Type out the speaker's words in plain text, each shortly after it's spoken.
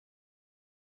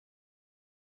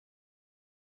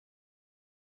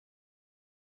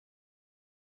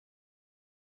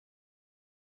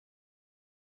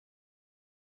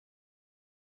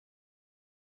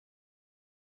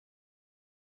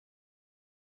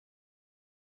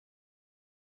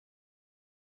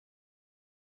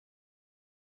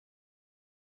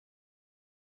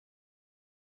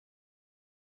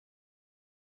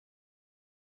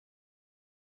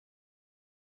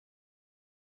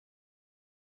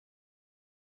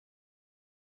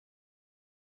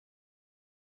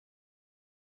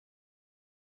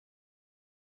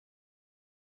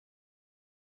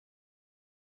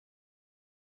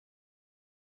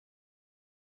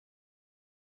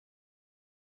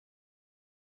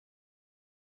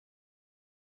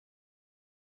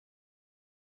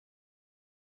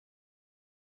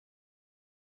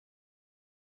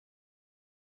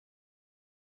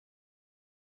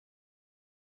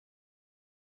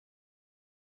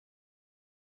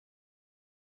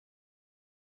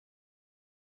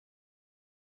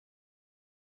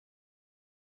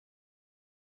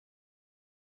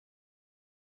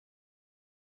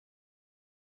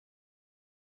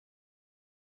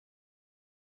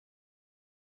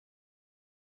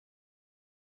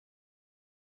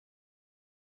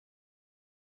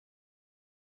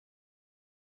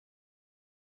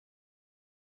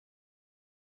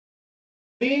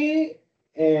We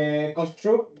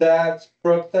construct that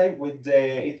prototype with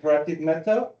the iterative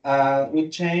method, and we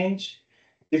change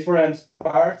different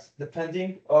parts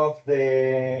depending of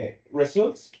the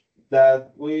results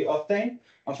that we obtain.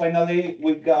 And finally,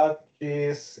 we got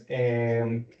this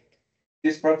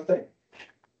prototype.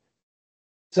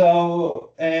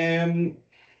 So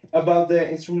about the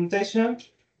instrumentation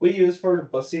we use for the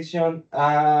position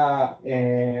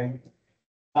and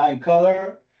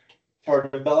color, for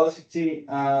the velocity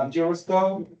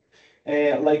gyroscope.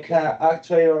 Like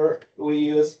actuator, we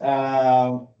use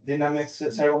dynamic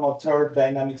servomotor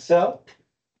dynamic cell.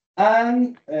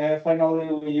 And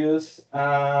finally, we use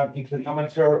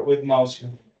inclinometer with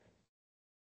motion.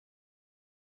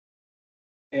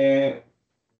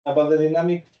 About the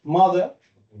dynamic model,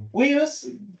 we use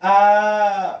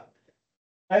a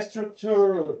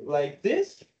structure like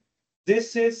this.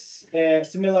 This is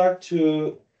similar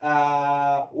to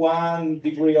 1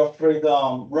 degree of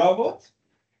freedom robot.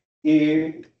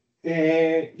 If,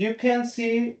 you can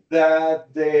see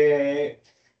that the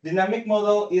dynamic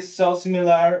model is so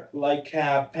similar like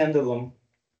a pendulum.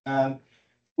 And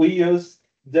we use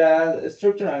the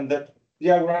structure and the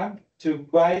diagram to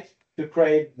guide to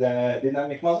create the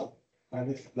dynamic model.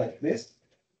 And it's like this.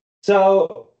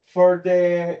 So for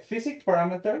the physics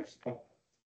parameters,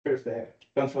 here's the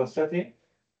control strategy.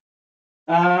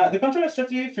 The control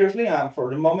strategy, firstly, and for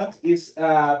the moment, is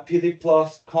PD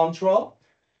plus control.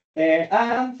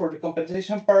 And for the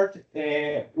compensation part,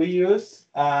 we use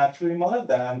a 3D model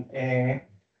that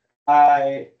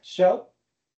I showed.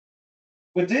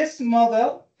 With this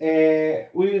model,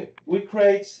 we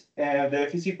create the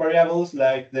physics variables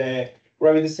like the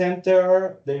gravity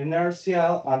center, the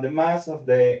inertial, and the mass of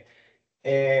the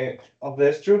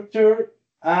structure.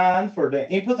 And for the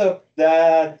input of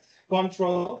that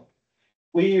control,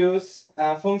 we use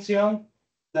a function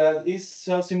that is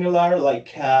so similar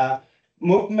like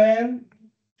movement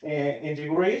in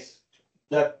degrees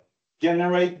that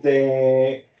generate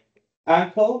the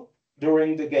angle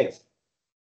during the gaze.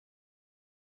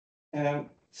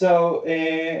 So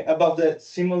about the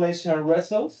simulation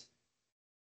results,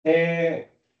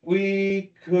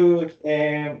 we could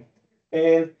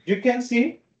you can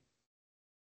see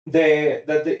that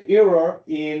the error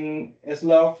in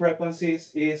slow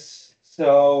frequencies is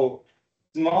so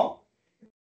small,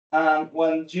 and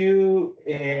when you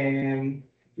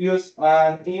use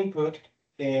an input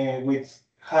with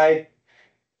high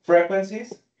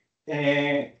frequencies,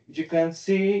 you can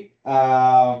see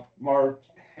more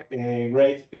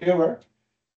great error.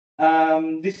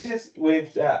 This is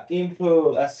with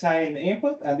input assigned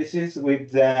input, and this is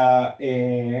with the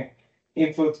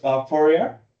input of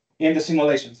Fourier in the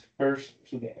simulations. First,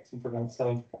 it's important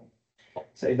to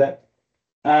say that.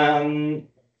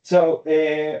 So,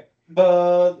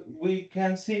 but we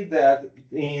can see that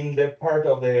in the part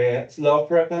of the slow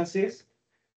frequencies,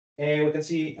 we can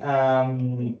see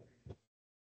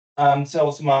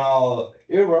so small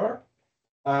error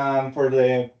for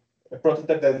the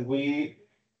prototype that we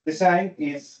designed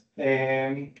is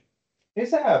a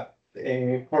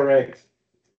correct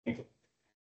info.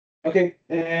 Okay,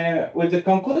 with the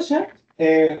conclusion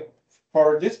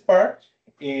for this part,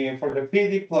 for the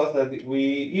PD plus that we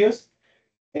use,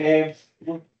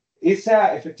 it's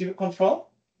a effective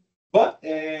control, but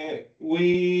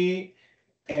we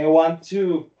want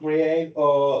to create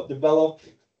or develop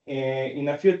in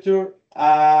the future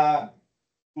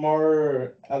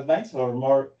more advanced or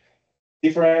more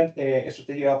different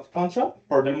strategy of control.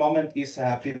 For the moment, is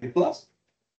PD plus,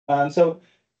 and so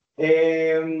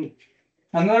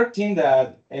another thing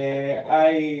that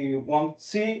I want to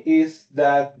see is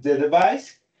that the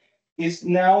device is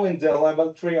now in the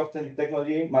level 3 of the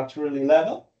technology maturity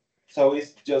level. So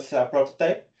it's just a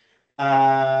prototype.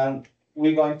 And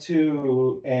we're going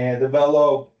to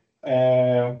develop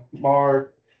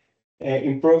more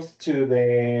improved to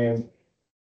the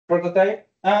prototype.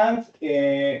 And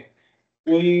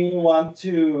we want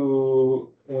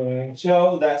to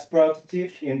show that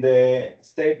prototype in the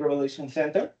State Revolution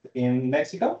Center in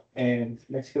Mexico, in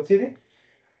Mexico City,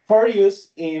 for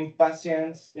use in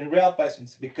patients, in real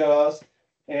patients, because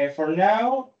for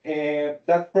now,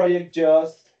 that project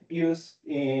just used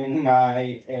in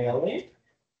my lab,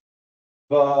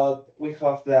 but we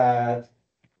hope that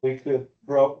we could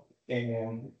grow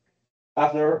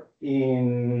after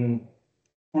in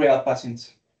real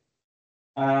patients.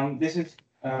 This is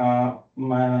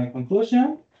my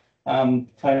conclusion.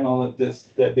 Final, the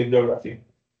bibliography.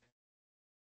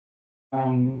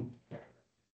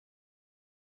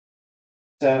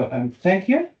 So thank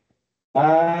you.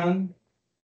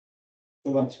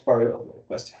 We want to part of the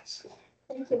questions.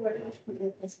 Thank you very much for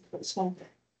the presentation.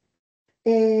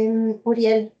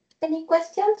 Uriel, any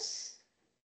questions?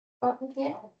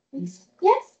 Uriel, please.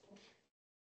 Yes.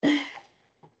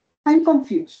 I'm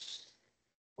confused.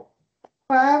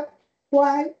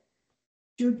 Why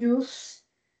you use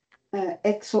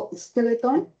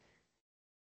exoskeleton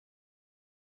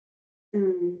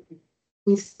um,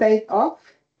 instead of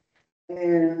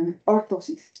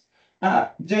orthosis?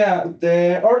 Yeah,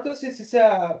 the orthosis is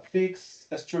a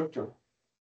fixed structure.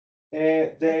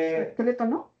 The Skeleton,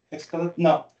 no?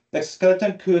 no, the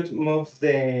skeleton could move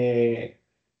the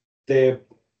it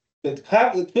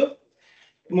could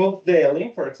move the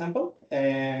limb, for example.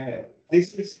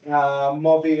 This is a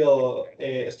mobile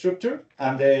structure,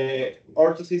 and the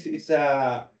orthosis is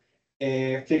a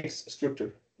fixed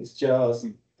structure. It's just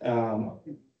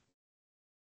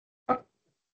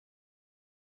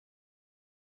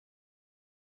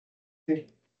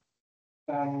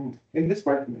in this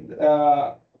part,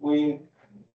 we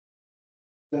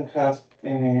don't have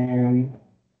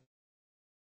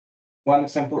one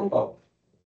example of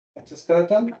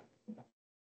exoskeleton.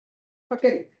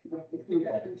 Okay.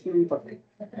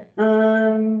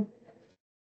 Um,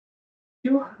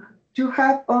 you you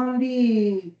have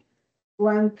only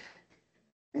one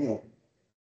uh,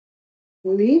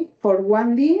 lead for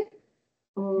one lead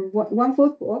or one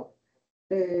foot or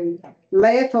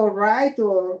left or right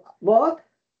or both?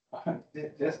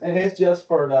 It's just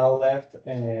for the left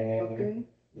Okay.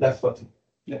 left foot.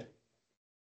 Yeah.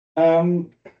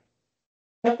 Um,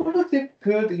 the prototype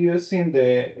could use in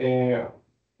the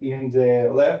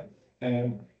left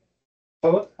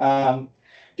foot.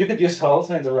 You could use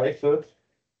also in the right foot,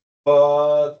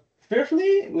 but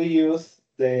firstly we use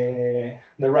the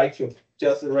right foot,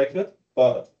 just the right foot.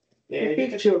 But The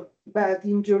picture, but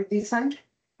in your design,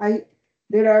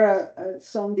 there are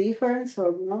some difference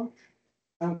or no?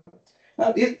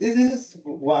 This is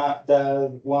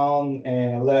one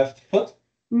left foot.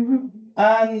 Mm-hmm.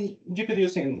 And you could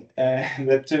use in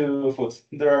the two foots.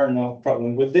 There are no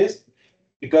problem with this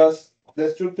because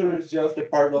the structure is just a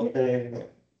part of the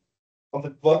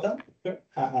bottom,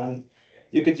 and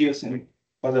you could use in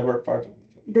whatever part.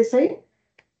 The same?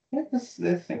 Yeah, that's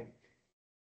the thing.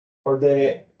 For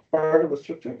the part of the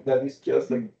structure that is just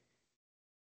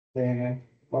the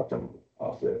bottom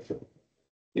of the foot.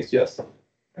 It's just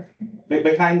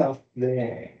behind of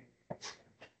the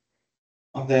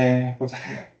foot.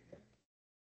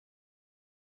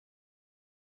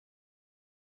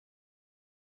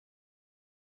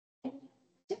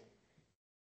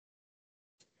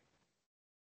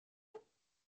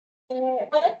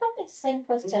 But I have the same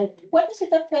question. What does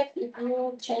it affect if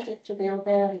you change it to the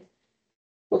other?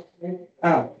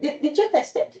 Did you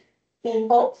test it in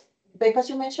both? Because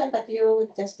you mentioned that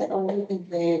you tested only in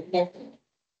the left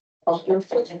of your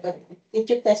foot, but did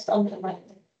you test on the right?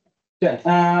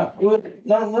 Yeah,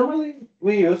 normally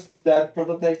we use that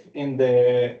prototype in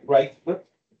the right foot.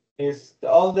 Is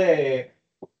all the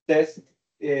test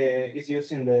is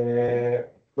used in the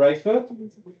right foot,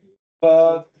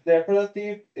 but the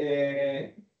prototype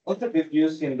also is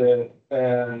used in the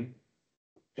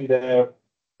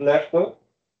left foot.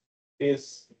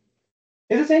 Is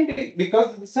it's the same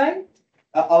because the design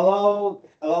allow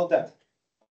that.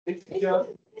 It's just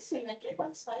It's symmetric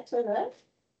one side to the left.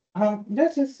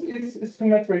 yes, it's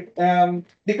symmetric.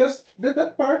 Because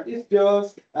that part is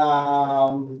just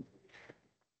um,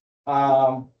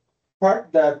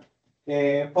 part that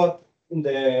put in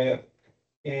the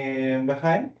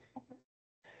behind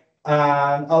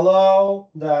and allow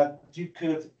that you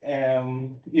could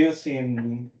use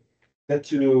in the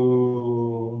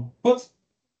two foots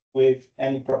with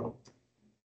any problem.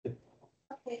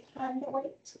 Okay, and the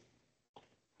weight.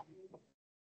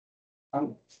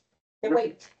 Um, The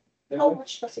weight. How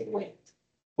much does it weigh?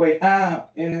 wait,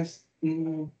 is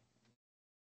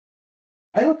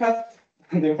I don't have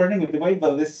the information with the weight,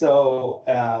 but it's so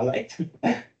light.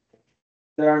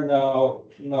 There are no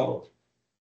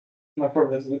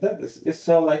problems with that. It's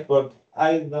so light, but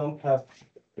I don't have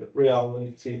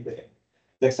reality the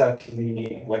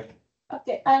exactly weight.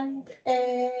 Okay, and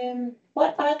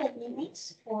what are the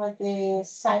limits for the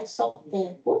size of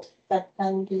the foot that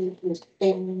can be used?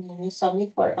 Is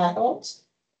only for adults,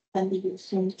 can be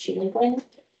used in children,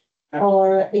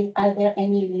 or are there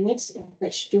any limits in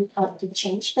which you have to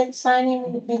change the design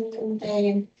in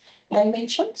the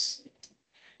dimensions?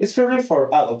 It's really for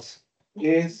adults.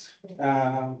 It's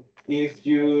if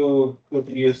you could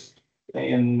use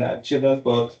in children,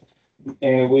 but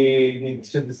we need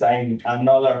to design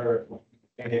another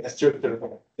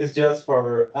structure. It's just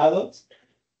for adults.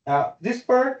 This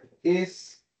part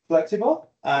is flexible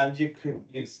and you could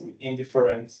use in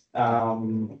different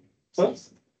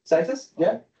sizes.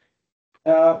 Yeah.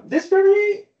 This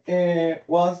battery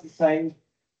was designed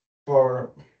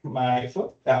for my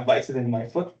foot, bicycle in my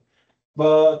foot,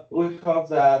 but we hope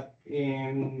that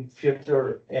in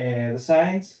future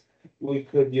designs we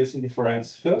could use in different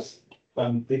fields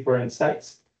on different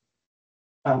sites.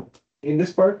 Um, in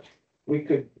this part, we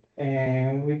could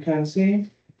we can see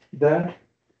that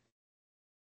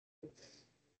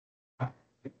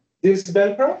this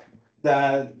Velcro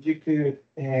that you could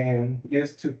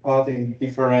use to put in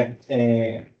different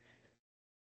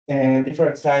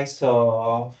different sizes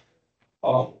of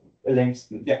links.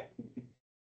 Yeah.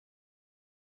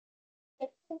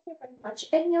 Thank you very much.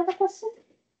 Any other question?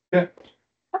 Yeah.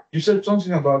 You said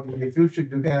something about in the future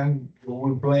you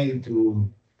will plan to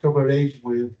cooperate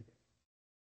with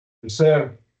the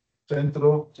CER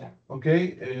Centro, Yeah.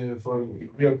 okay, for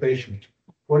real patients.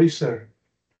 What is CER?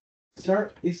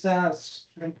 Sir, it's a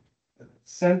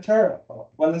center.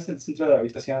 ¿Cuál es el centro de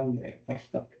habitación de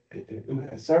México?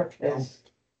 Sir, es.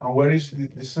 And where is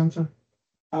the center?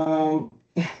 Um,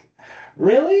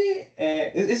 really,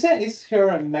 it's here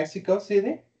in Mexico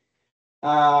City.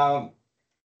 Um,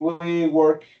 we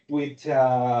work with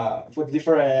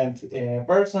different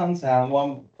persons, and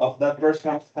one of that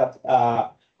persons had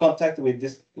contact with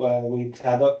this with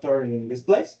a doctor in this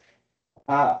place.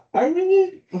 I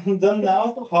really don't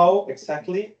know how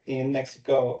exactly in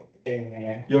Mexico.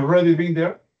 You already been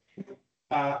there?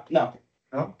 No,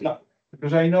 No? no.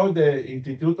 Because I know the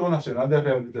Instituto Nacional de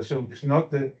Rehabilitación. It's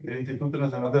not the Instituto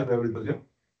Nacional de Rehabilitación.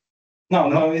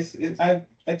 No.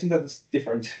 I think that's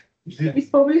different. It's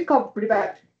public or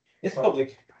private? It's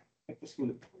public. It's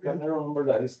public. I don't remember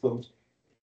that it's closed.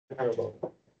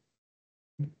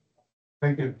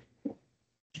 Thank you.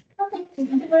 Okay, thank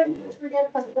you very much for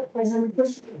the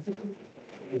presentation.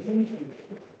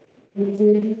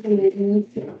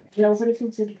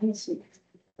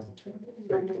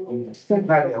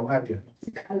 Nadia.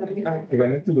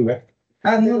 ¿En tu lugar?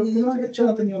 No, de hecho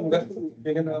no tenía lugar.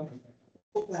 Llegué nada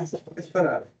más. Es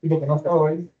para. Porque no estaba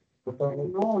ahí.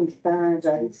 No, está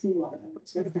rarísimo.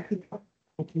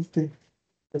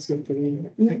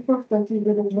 No importante,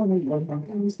 pero no muy importante.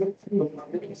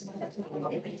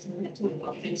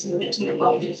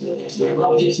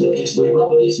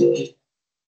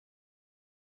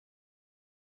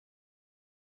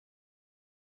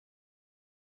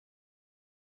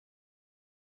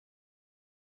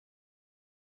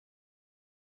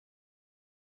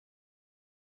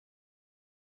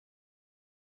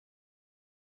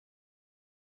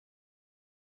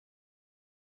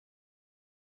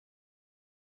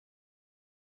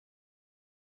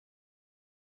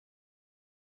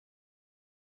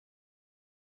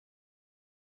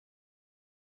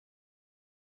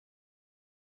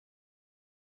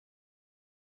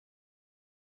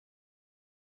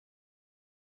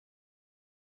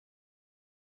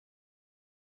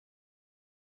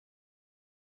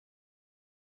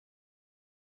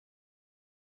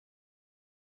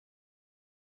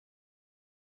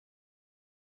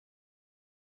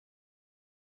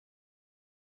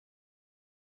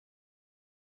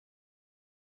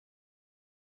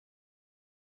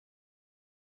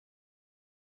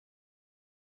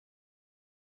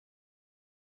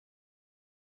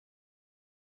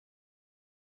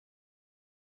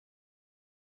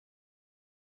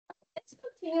 Let's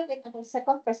continue with our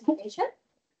second presentation.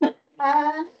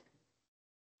 Uh,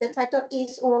 the title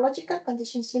is Urological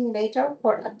Condition Simulator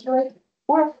for Accurate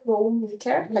Workflow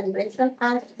Meter Calibration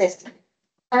and Testing.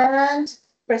 And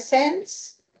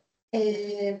presents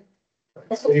You.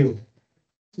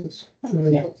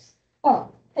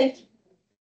 Oh, thank you.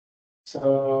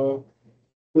 So,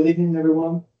 good evening,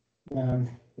 everyone.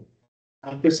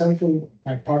 I'm presenting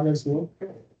my partner's work.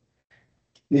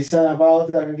 This is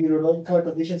about the urological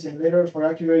condition simulator for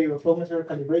accurate uroflow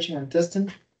calibration and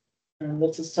testing. And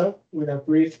let's start with a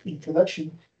brief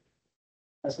introduction.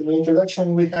 As an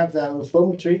introduction, we have the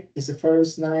uroflowmetry is the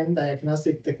first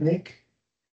non-diagnostic technique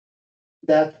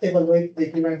that evaluates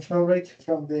the urine flow rate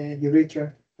from the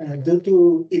urethra. Due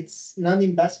to its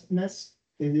non-invasiveness,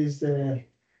 it is the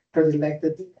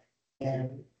predilected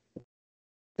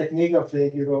technique of the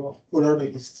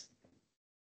urologist.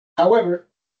 However,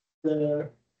 there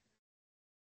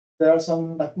are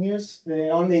some bad news. The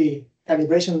only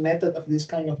calibration method of this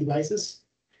kind of devices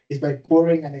is by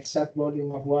pouring an exact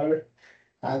volume of water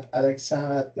at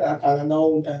a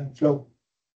known flow.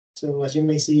 So as you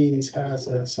may see, this has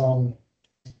some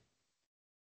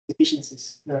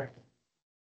deficiencies there.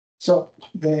 So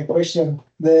the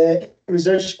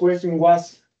research question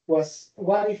was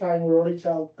what if an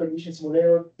urological condition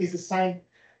simulator is designed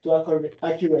to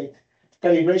accurate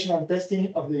calibration and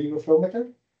testing of the uroflow meter,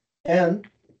 and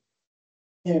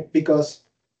because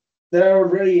there are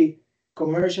already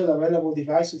commercial available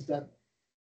devices that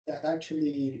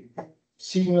actually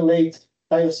simulate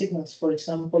biosignals. For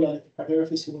example, a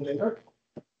radiography simulator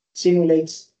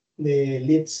simulates the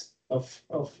leads of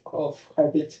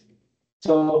heartbeat.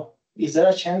 So is there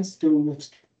a chance to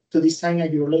design a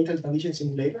urolated condition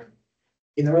simulator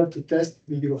in order to test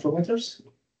the uroflowmeters?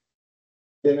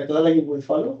 The methodology we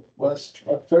follow was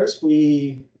at first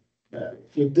we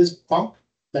with this pump,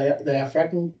 the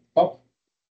diaphragm pump,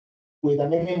 with a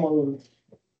minimal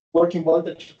working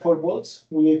voltage 4 volts,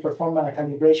 we perform a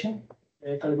calibration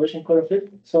curve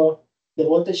fit. So the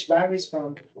voltage varies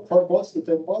from 4 volts to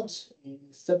 10 volts in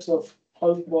steps of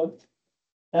half volt.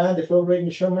 And the flow rate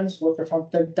measurements were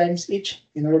performed 10 times each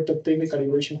in order to obtain the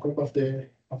calibration curve of the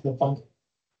pump.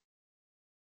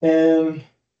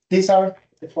 These are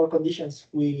the 4 conditions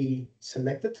we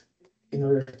selected in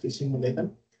order to simulate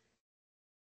them.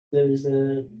 There is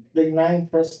a benign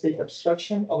prostate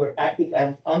obstruction, overactive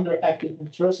and underactive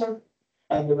intrusion,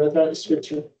 and the retral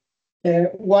stricture.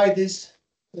 Why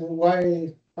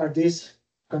are these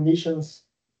conditions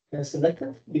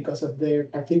selected? Because of their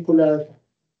particular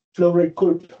flow rate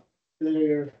curve.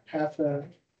 They have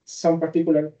some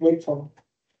particular waveform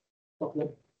of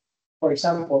them. For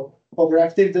example,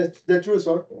 overactive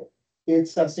detrusor,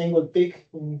 it's a single peak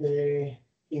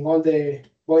in all the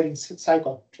voiding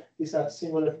cycle. It's a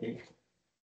singular peak.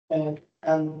 And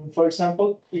for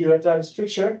example, irregular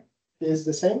structure is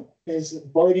the same, is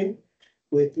voiding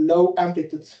with low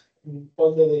amplitude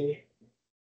on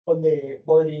the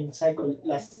voiding cycle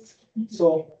lasts.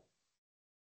 So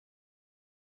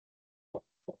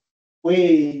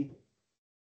we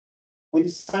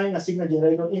design a signal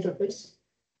generator interface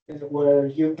where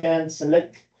you can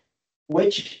select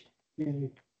which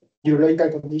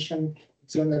urological condition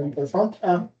is going to be performed.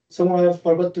 Someone I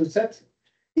forgot to set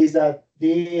is that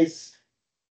these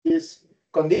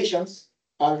conditions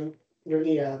are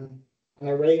really an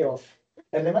array of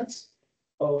elements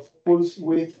of pulse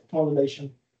width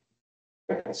modulation.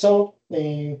 So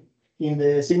in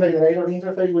the signal generator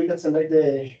interface, we can select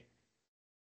the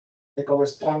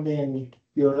corresponding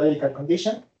urological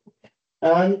condition.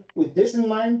 And with this in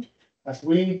mind, as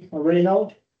we already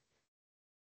know,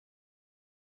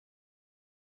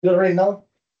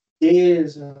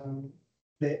 is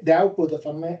the output of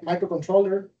a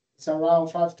microcontroller is around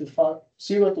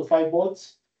 0 to 5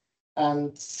 volts.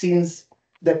 And since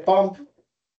the pump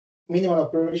minimum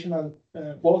operational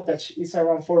voltage is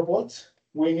around 4 volts,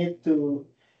 we need to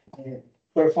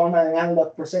perform an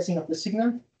analog processing of the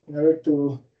signal in order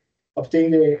to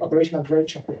obtain the operational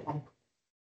range of the pump.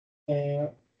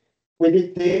 We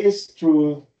did this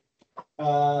through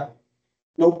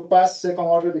low pass second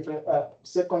order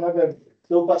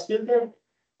low pass filter,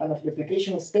 an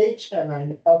amplification stage, and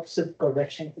an offset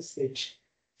correction stage.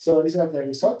 So these are the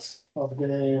results of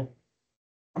the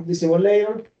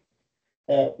simulator.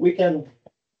 We can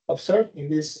observe in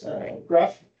this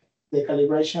graph the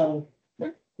calibration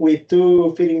with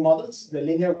 2 fitting models, the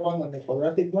linear one and the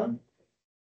quadratic one,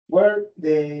 where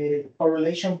the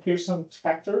correlation Pearson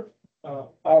factor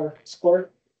R score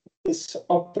is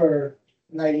upper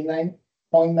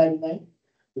 99.99,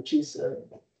 which is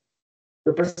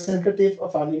representative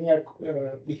of a linear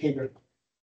behavior.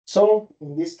 So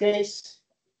in this case,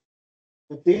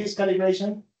 with this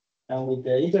calibration and with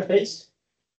the interface,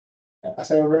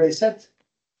 as I already said,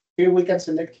 here we can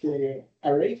select the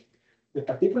array, the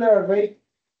particular array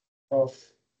of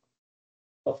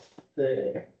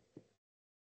the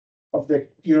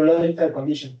urological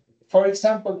condition. For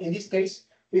example, in this case,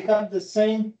 we have the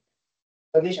same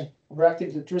condition,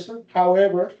 overactive detrusor.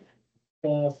 However,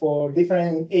 for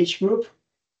different age group,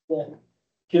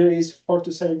 here is 4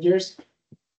 to 7 years.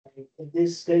 In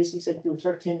this case, it's up to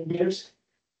 13 years.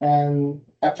 And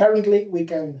apparently, we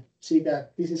can see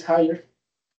that this is higher.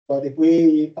 But if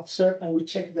we observe and we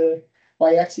check the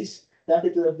y-axis, the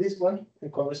amplitude of this one,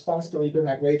 it corresponds to even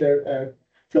a greater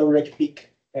flow rate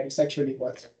peak. That is actually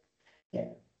what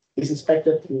is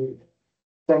expected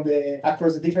from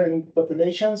across the different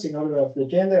populations in order of the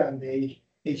gender and the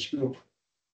age group.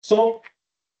 So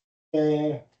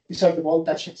these are the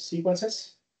voltage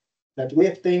sequences that we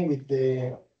obtain with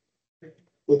the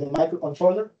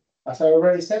microcontroller. As I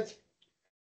already said,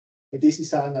 this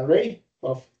is an array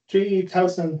of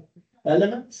 3,000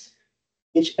 elements.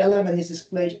 Each element is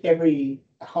displayed every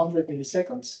 100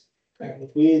 milliseconds. And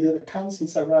if we do the counts,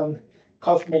 it's around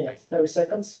half minute, 30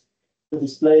 seconds to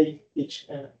display each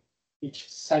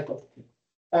cycle.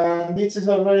 And this is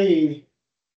already,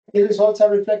 the results are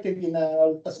reflected in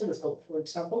a oscilloscope, for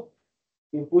example.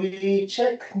 If we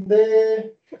check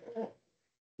the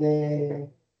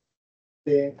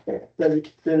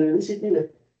periodicity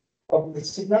of the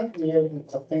signal, we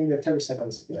obtain the 30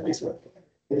 seconds. That is what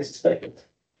it is expected.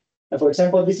 And for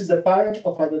example, this is the parent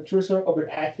of a detrusor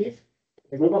overactive,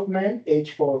 a group of men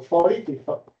aged from 40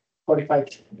 to 45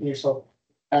 years old.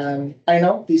 And I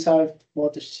know these are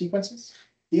voltage sequences.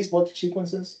 These voltage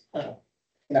sequences,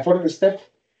 in a further step,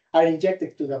 are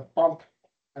injected to the pump,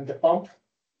 and the pump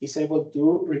is able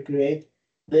to recreate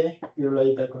the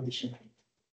urological condition.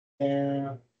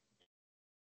 And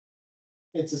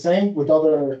it's the same with the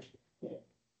other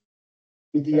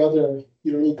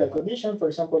urological condition, for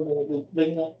example,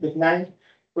 the benign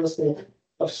prostate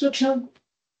obstruction.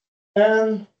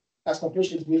 And as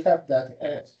conclusions, we have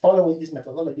that following this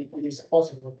methodology, it is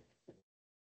possible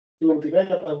to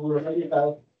develop a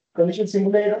urological condition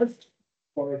simulator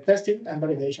for testing and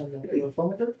validation of the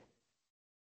urolometer.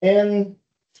 And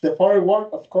the further work,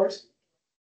 of course,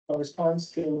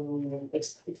 corresponds to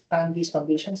expand these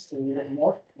conditions to even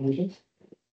more conditions.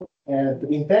 And to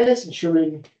be tests,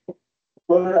 ensuring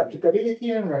further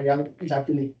applicability and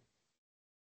reliability.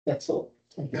 That's all.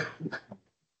 Thank you.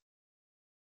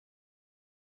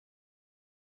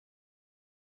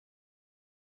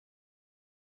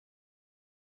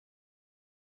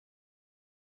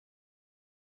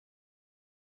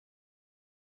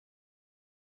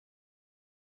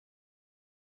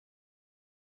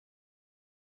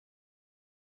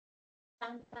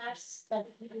 Standards that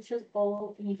you should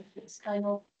follow in this kind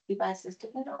of devices. Do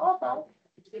you know about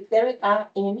if there are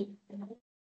any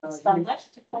standards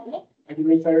to follow? Are you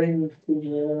referring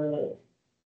to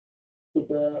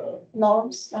the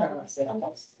Norms Ah, and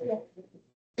standards?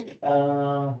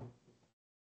 Yeah.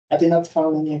 I did not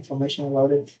find any information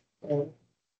about it.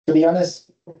 To be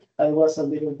honest, I was a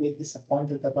little bit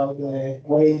disappointed about the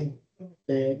way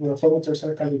the neurophometers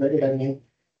are calibrated. I mean,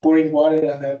 pouring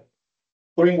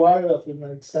water of an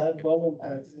exact volume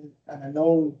and a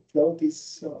known flow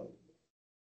is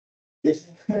this.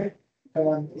 Come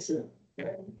on,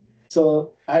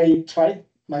 so I tried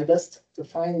my best to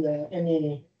find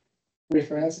any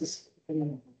references,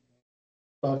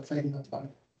 but I did not find.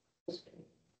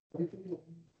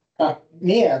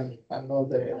 Me and all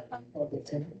the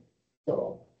team.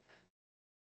 So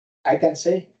I can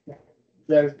say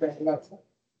there's not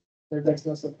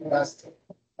a vast.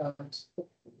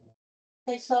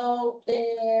 Okay, so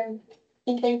in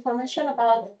the information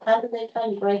about how they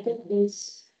calibrated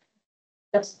is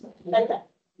just like that.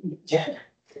 Yeah.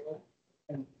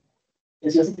 And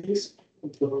it's just this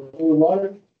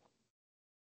water,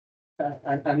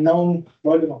 an unknown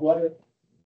volume of water,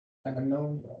 an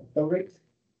unknown flow rate.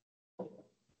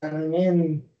 And I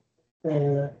mean,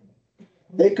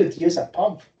 they could use a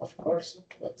pump, of course,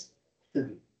 but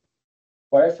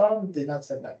what I found did not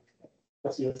say that.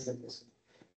 What's the other this?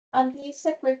 And this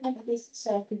equipment is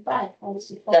certified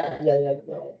also. Yeah.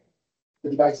 The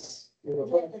device. Yeah,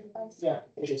 the device. Yeah,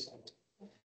 it is.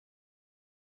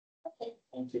 Okay,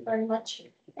 thank you very much.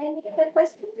 Any other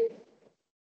questions?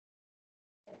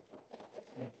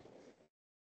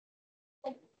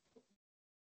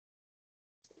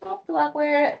 Now to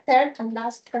our third and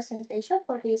last presentation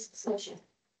for this session.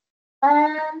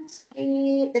 And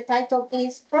the title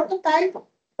is prototype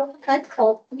of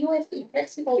UFE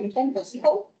flexible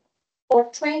endoscope for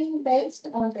training based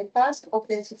on the task of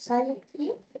the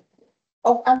Society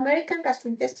of American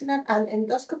Gastrointestinal and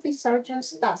Endoscopy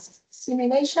Surgeons Task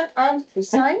Simulation and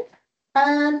Design,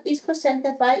 and is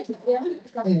presented by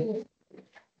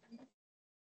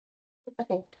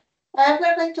Okay.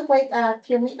 We're going to wait a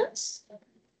few minutes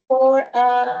for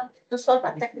to solve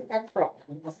a technical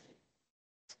problem.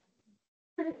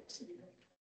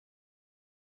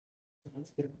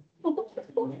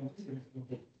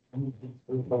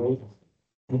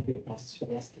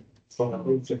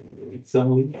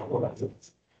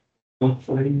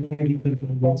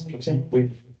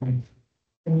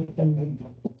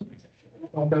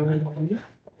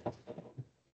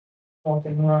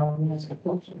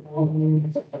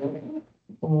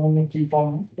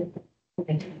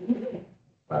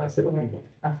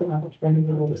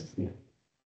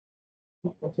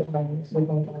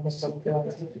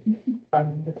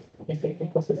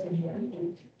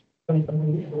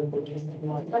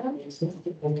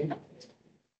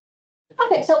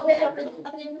 Okay, so we are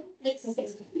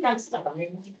let's start.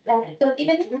 Good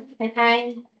evening, and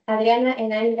I'm Adriana,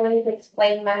 and I'm going to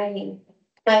explain my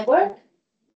work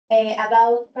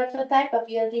about prototype of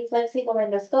USD flexible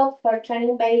endoscope for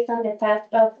training based on the task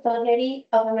of Society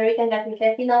of American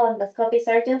Gastrointestinal Endoscopy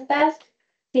Surgeons task,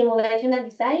 simulation and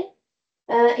design.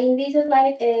 In this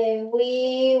slide,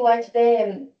 we watch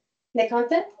the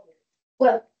content.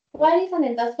 Well, what is an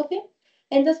endoscopy?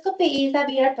 Endoscopy is a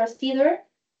VR procedure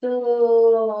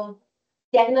to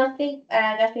diagnostic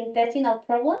gastrointestinal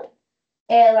problems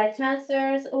like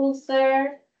cancers,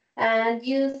 ulcers, and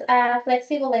use a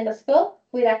flexible endoscope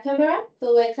with a camera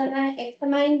to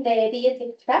examine the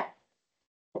digestive tract.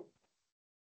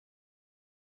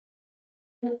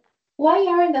 Why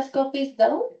are endoscopies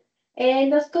done?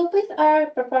 Endoscopies are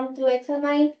performed to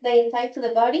examine the inside to the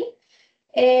body.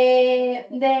 The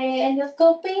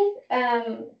endoscopies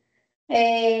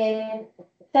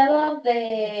tell us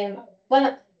the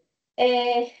well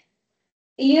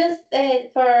used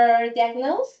for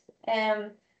diagnose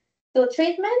to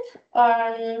treatment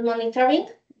or monitoring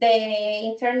the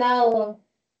internal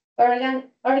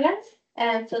organs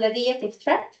and to the digestive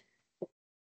tract.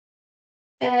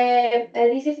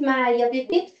 This is my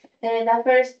objectives. The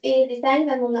first is design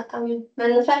and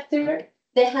manufacture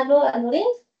the handle and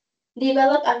links,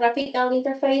 develop a graphical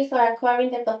interface for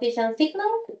acquiring the position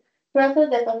signal, process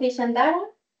the position data,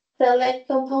 select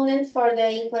components for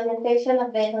the implementation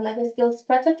of the endodynamic skills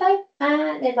prototype,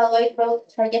 and evaluate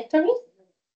growth trajectories.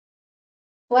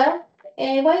 Well,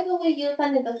 why do we use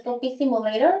an endoscopy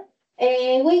simulator?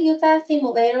 We use a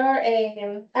simulator,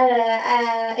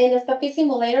 endoscopy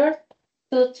simulator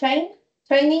to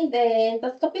training the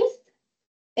endoscopist,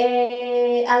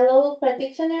 allow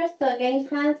practitioners to gain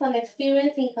hands-on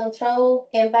experience in controlled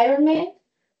environment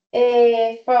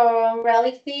from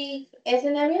realistic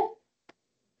scenarios.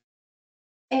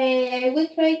 We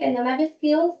create endodynamic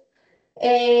skills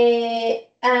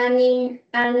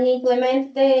and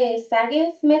implement the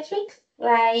SAGES metrics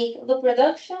like loop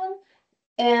reduction,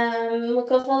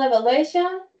 mucosal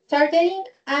evaluation, targeting,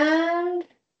 and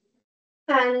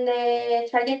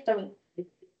trajectory.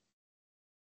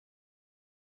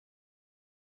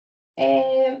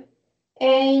 Um,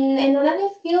 and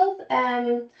endodynamic skills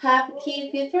have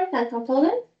key features and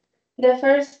components. The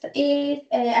first is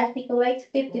articulate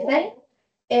speed design.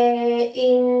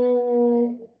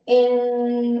 In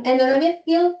endodynamic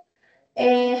skills,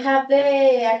 have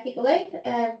the articulate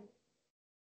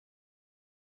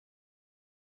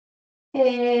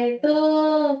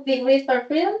 2 degrees for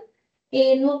freedom.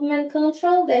 In movement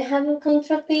control, the handle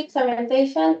control tips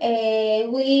orientation,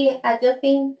 we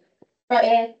adjusting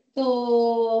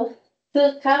to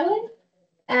cables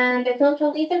and the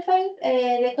control interface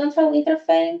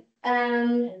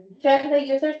track the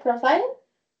user's profile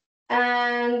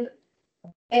and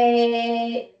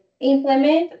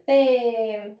implement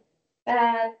the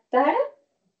data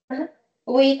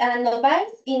with a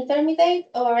novice, intermediate,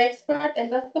 or expert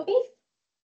endoscopist.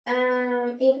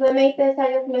 Implement the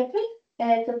science metrics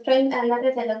to train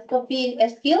another endoscopy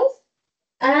skills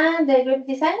and the group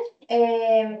design.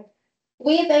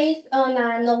 We based on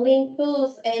an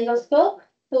Olympus endoscope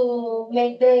to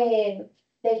make the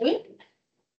group.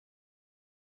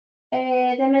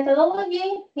 The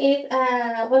methodology is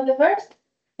was the first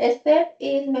step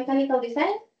is mechanical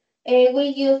design.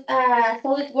 We use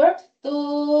SolidWorks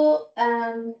to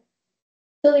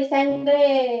design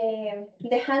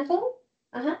the handle.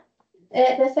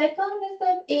 The second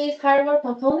step is hardware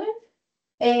components,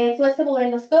 flexible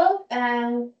endoscope,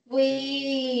 and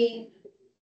we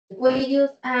use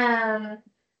the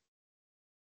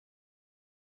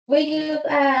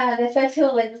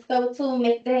flexible endoscope to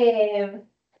make the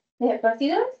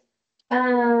procedures.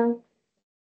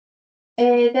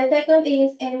 The second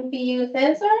is MPU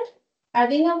sensor,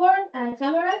 Arduino board, and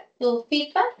camera to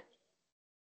feedback.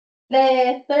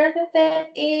 The third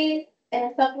step is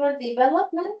software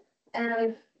development,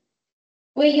 and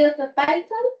we use the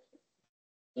Python,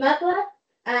 MATLAB,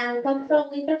 and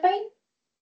control interface.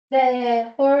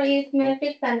 The fourth is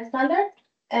metrics and standards.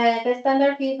 The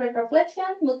standard is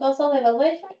retroflexion, mucosal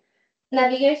evaluation,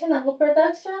 navigation and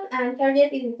reproduction, and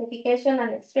target identification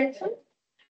and extraction.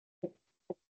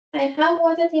 And how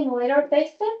was the simulator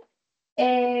tested?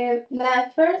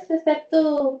 The first step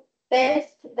to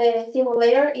test the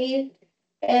simulator is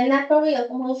natural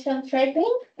motion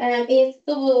tracking, and is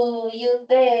to use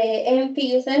the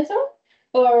MPU sensor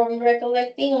for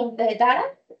recollecting the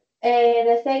data.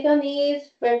 The second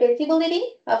is repeatability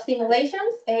of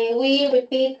simulations. We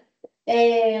repeat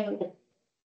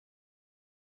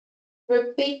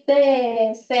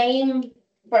the same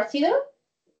procedure.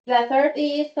 The third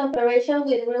is comparison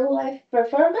with real life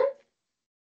performance.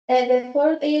 The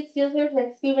fourth is user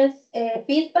experience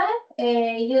feedback,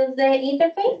 use the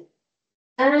interface.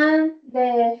 And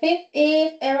the fifth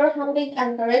is error handling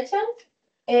and corrections.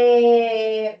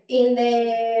 In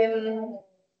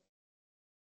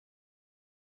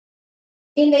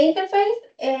the interface,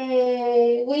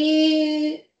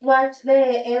 we watch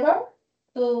the error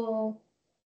to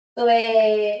the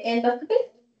endoscopy.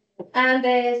 And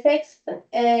the sixth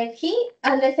key,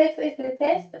 and the sixth is the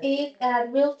test is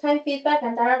real-time feedback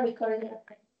and data recording.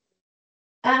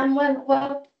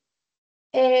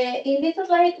 In this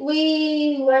slide,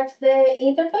 we watch the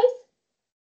interface.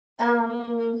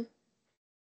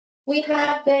 We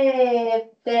have the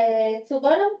two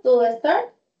bottom to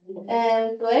start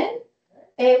and to end.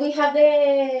 We have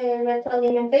the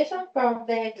retroalimentation from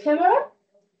the camera.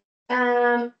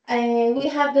 We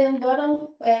have the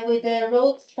bottom with the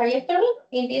road trajectory.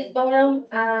 In this bottom,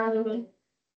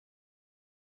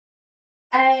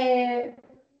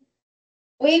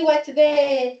 we watch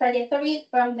the trajectory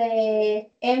from the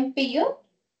MPU.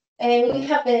 We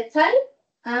have the time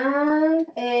um,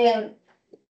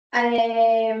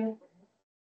 and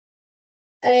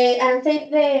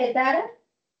save the data.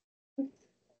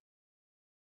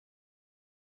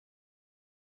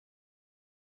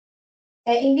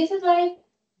 In this slide,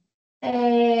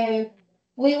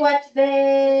 we watch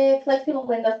the flexible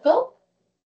window scope.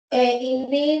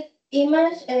 In this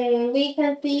image, we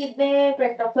can see the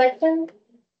retroflexion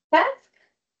task.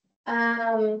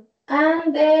 And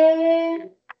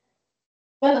the,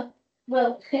 well,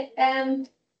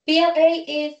 PLA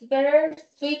is better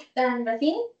sweet than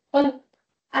resin. Well,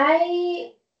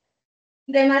 the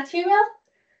material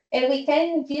we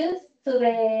can use to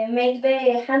make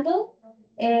the handle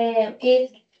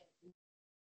is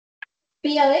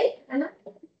PLA.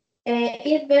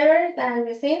 Is better than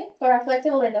resin for a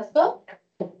flexible endoscope.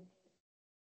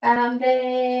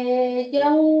 The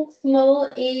young small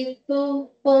is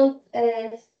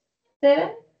 2.7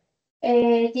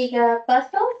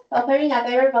 gigapascals, offering a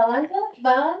better balance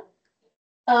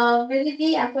of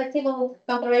rigidity and flexible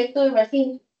compared to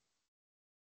resin.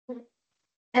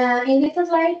 In this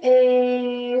slide,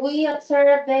 we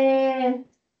observe the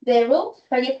root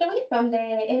trajectory from the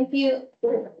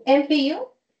MPU.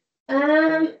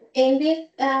 In this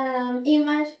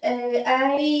image,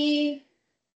 I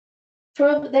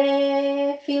prove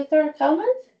the filter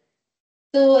comments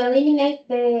to eliminate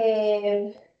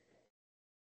the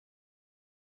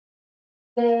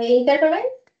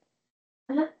interference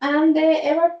and the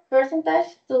error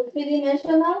percentage to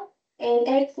three-dimensional in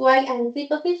X, Y, and Z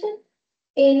position.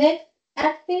 In X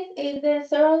axis is the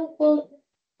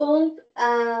 0.50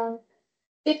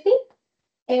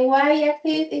 and Y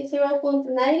axis is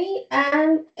 0.90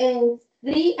 and in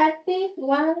Z axis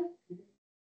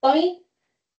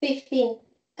 1.15.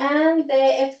 And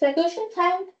the execution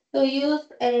time to use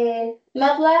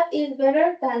MATLAB is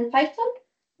better than Python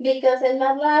because in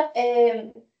MATLAB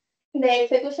the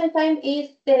execution time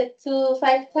is 5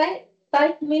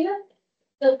 minutes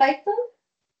to Python.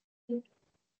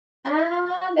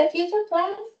 And the future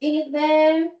plans is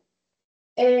then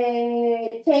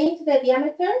change the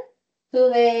diameter to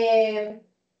the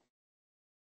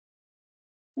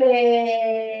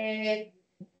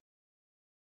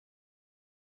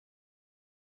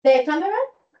camera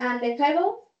and the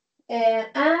cable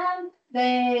and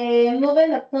the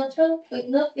movement of control with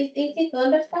loop is easy to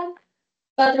understand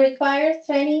but requires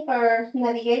training for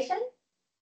navigation.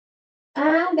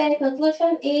 And the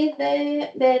conclusion is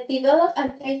the develop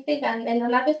and testing and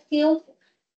analytic skills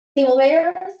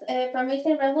simulators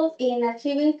promising results in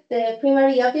achieving the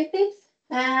primary objectives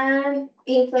and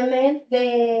implement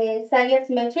the science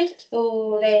metrics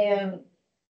to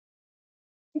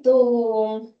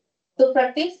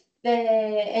practice the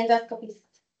endoscopies.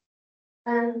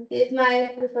 And this is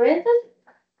my references.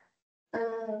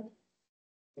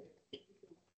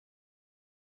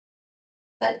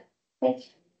 But thank you.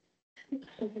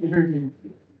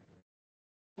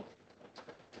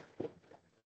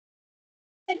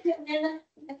 Thank you, Nana.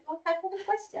 And what type of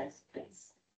questions,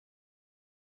 please?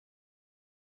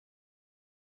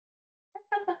 I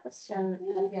have a question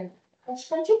again.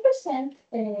 Can you present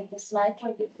the slide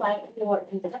where you find your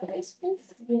interface,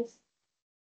 please? Yes.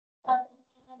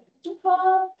 You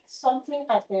have something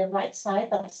at the right side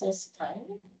that says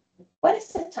time. What is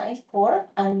the time for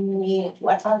and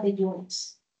what are the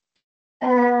units?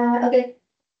 Okay.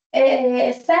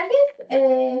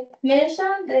 Second,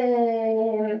 mention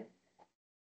the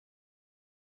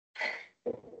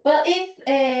well, it's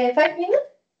 5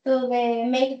 minutes to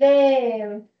make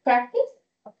the practice.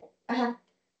 Okay.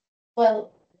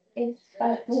 Well, it's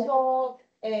 5 minutes. So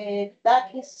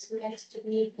that is meant to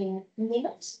be in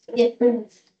minutes. Yes,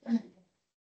 minutes. And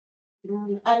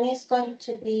it's going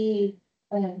to be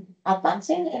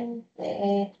advancing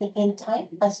in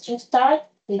time as you start.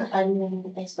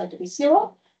 It's going to be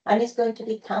 0, and it's going to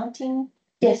be counting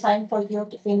the time for you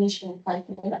to finish in 5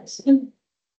 minutes.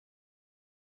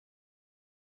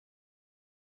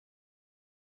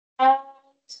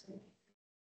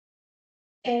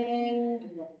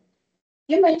 And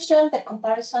You mentioned the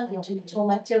comparison between two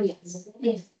materials.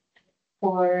 Yes.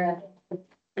 For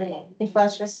the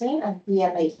first resin and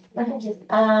PLA.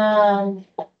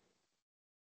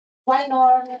 Why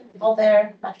not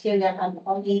other material and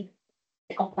only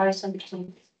the comparison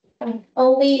between?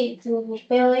 Only to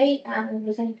PLA and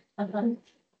resin.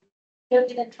 You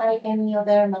didn't try any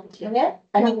other material?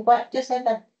 I mean, what you said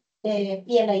that the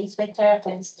PLA is better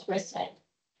against resin.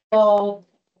 So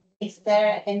is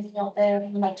there any other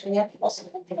material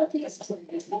possible for this?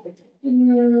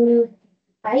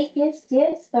 I guess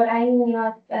yes, but I'm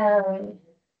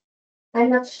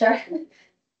not sure.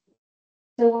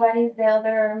 So what is the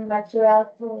other material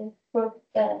to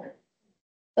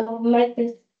make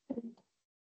this?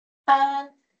 And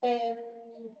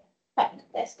have you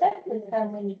tested with how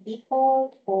many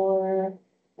people or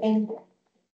in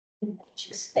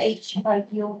which stage are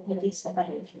you in these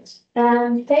evaluations?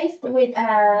 Taste with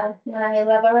my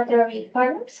laboratory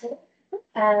partners.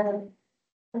 Um,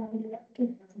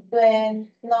 When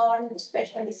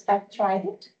non-specialists have tried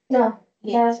it? no,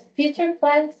 Yes. future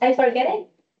plans, I forget it.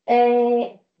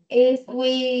 If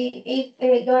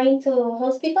going to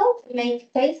hospitals,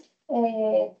 make taste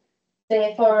for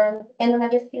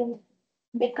endoscopy.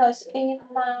 Because it's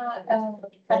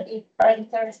very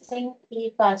interesting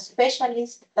if a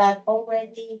specialist that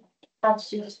already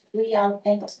has used real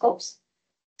endoscopes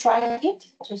try it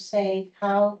to say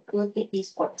how good it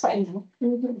is for training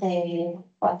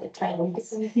what the training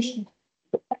is.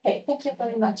 Okay, thank you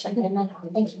very much, Adriana.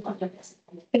 Thank you for your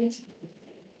presentation.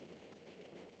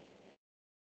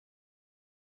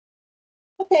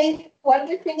 Okay, when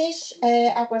we finish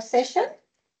our session,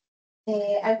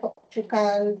 I hope you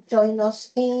can join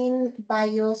us in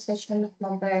bio session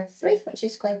number 3, which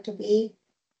is going to be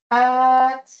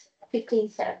at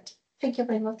 15:30. Thank you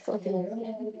very much for the.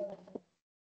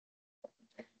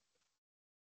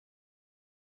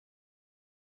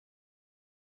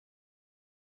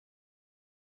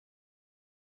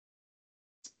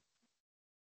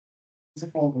 It's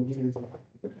a form of